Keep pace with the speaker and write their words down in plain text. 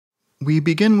We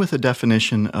begin with a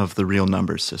definition of the real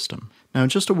numbers system. Now,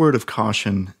 just a word of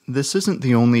caution, this isn't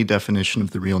the only definition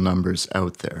of the real numbers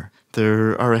out there.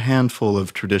 There are a handful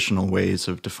of traditional ways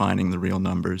of defining the real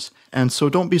numbers, and so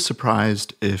don't be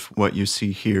surprised if what you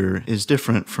see here is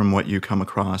different from what you come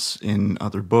across in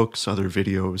other books, other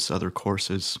videos, other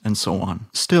courses, and so on.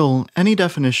 Still, any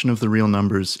definition of the real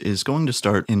numbers is going to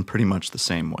start in pretty much the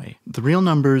same way. The real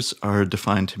numbers are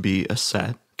defined to be a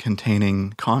set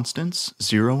containing constants,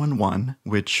 0 and 1,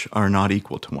 which are not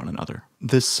equal to one another.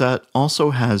 This set also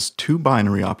has two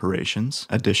binary operations,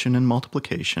 addition and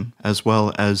multiplication, as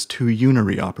well as two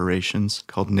unary operations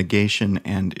called negation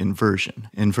and inversion,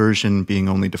 inversion being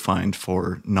only defined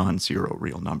for non-zero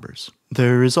real numbers.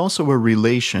 There is also a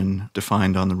relation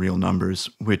defined on the real numbers,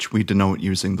 which we denote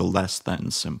using the less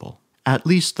than symbol. At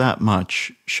least that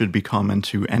much should be common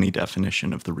to any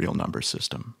definition of the real number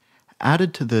system.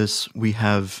 Added to this, we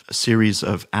have a series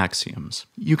of axioms.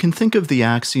 You can think of the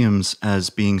axioms as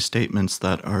being statements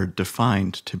that are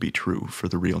defined to be true for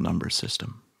the real number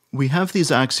system. We have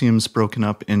these axioms broken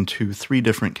up into three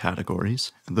different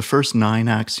categories. The first 9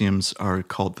 axioms are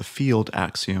called the field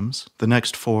axioms, the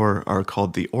next 4 are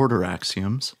called the order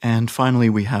axioms, and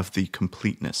finally we have the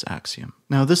completeness axiom.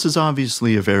 Now, this is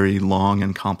obviously a very long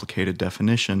and complicated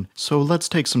definition, so let's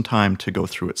take some time to go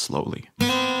through it slowly.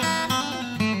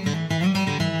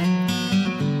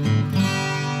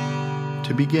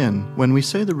 To begin, when we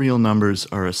say the real numbers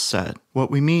are a set, what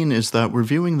we mean is that we're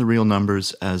viewing the real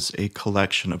numbers as a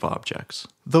collection of objects.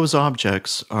 Those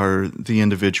objects are the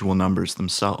individual numbers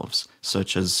themselves,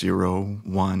 such as 0,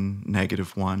 1,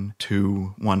 -1,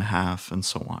 2, 1/2, and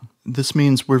so on. This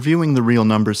means we're viewing the real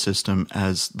number system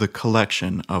as the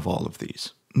collection of all of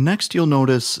these. Next, you'll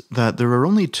notice that there are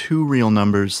only 2 real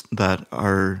numbers that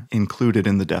are included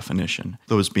in the definition,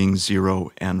 those being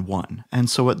 0 and 1. And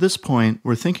so at this point,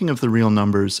 we're thinking of the real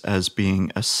numbers as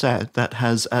being a set that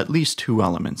has at least 2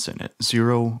 elements in it,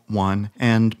 0, 1,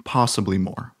 and possibly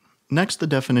more. Next, the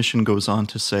definition goes on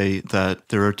to say that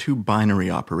there are 2 binary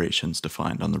operations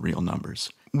defined on the real numbers.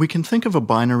 We can think of a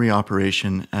binary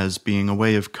operation as being a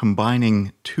way of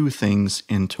combining 2 things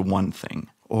into one thing,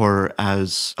 or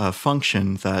as a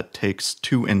function that takes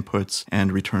 2 inputs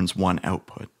and returns 1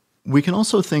 output. We can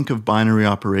also think of binary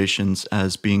operations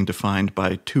as being defined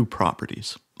by 2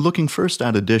 properties. Looking first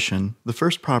at addition, the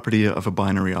first property of a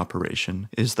binary operation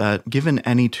is that given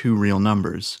any 2 real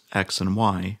numbers, x and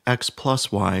y, x plus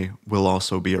y will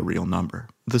also be a real number.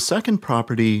 The second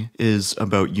property is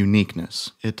about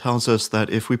uniqueness. It tells us that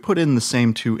if we put in the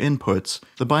same 2 inputs,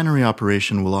 the binary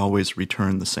operation will always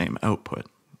return the same output.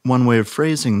 One way of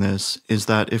phrasing this is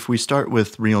that if we start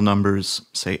with real numbers,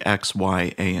 say x,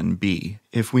 y, a, and b,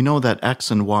 if we know that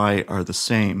x and y are the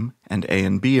same and a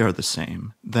and b are the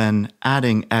same, then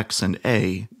adding x and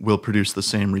a will produce the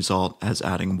same result as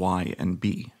adding y and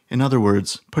b. In other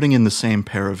words, putting in the same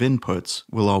pair of inputs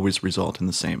will always result in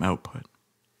the same output.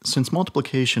 Since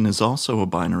multiplication is also a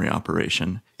binary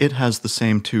operation, it has the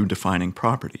same 2 defining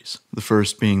properties. The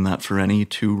first being that for any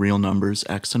 2 real numbers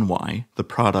x and y, the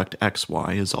product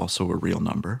xy is also a real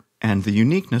number, and the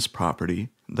uniqueness property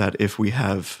that if we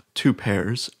have 2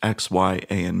 pairs, x, y,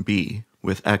 a, and b,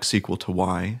 with x equal to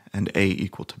y and a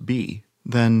equal to b,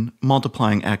 then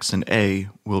multiplying x and a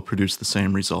will produce the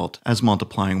same result as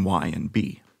multiplying y and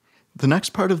b. The next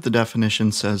part of the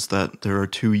definition says that there are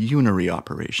 2 unary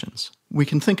operations. We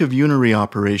can think of unary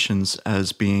operations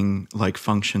as being like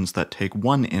functions that take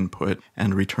 1 input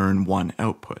and return 1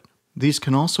 output. These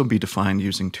can also be defined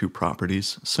using 2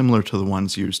 properties, similar to the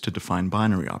ones used to define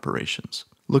binary operations.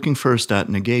 Looking first at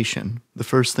negation, the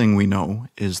first thing we know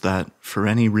is that for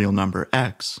any real number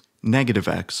x, negative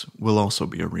x will also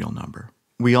be a real number.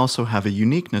 We also have a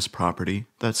uniqueness property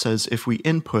that says if we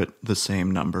input the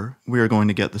same number, we are going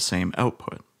to get the same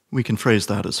output. We can phrase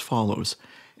that as follows.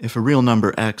 If a real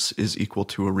number x is equal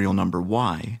to a real number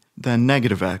y, then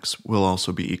negative x will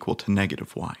also be equal to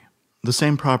negative y. The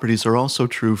same properties are also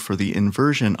true for the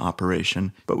inversion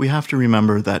operation, but we have to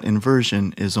remember that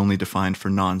inversion is only defined for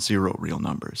non-zero real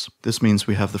numbers. This means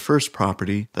we have the first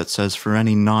property that says for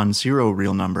any non-zero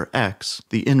real number x,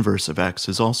 the inverse of x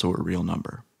is also a real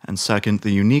number. And second,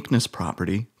 the uniqueness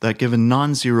property that given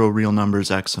non-zero real numbers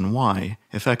x and y,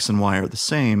 if x and y are the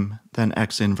same, then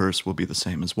x inverse will be the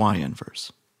same as y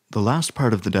inverse. The last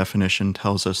part of the definition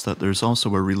tells us that there's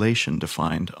also a relation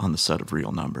defined on the set of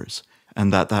real numbers,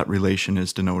 and that relation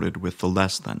is denoted with the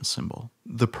less than symbol.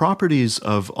 The properties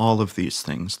of all of these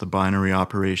things, the binary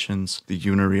operations, the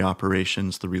unary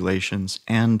operations, the relations,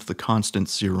 and the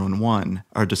constants 0 and 1,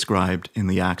 are described in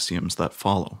the axioms that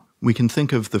follow. We can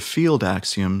think of the field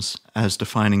axioms as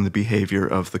defining the behavior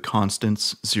of the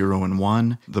constants 0 and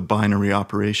 1, the binary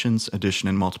operations addition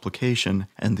and multiplication,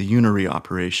 and the unary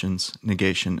operations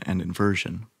negation and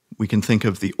inversion. We can think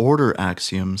of the order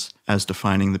axioms as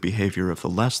defining the behavior of the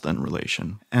less than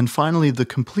relation. And finally, the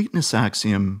completeness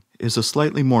axiom is a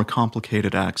slightly more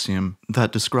complicated axiom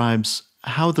that describes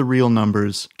how the real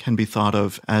numbers can be thought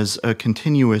of as a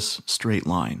continuous straight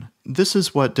line. This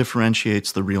is what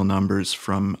differentiates the real numbers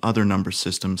from other number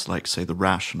systems like, say, the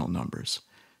rational numbers.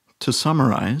 To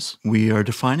summarize, we are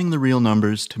defining the real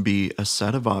numbers to be a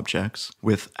set of objects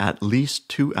with at least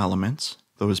two elements,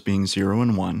 those being 0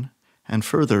 and 1, and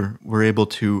further, we're able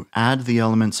to add the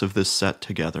elements of this set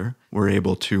together, we're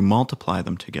able to multiply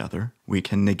them together, we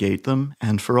can negate them,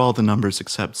 and for all the numbers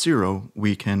except 0,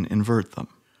 we can invert them.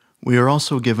 We are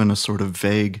also given a sort of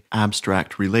vague,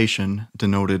 abstract relation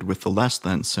denoted with the less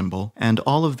than symbol, and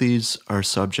all of these are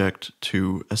subject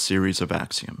to a series of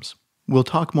axioms. We'll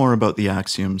talk more about the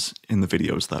axioms in the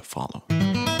videos that follow.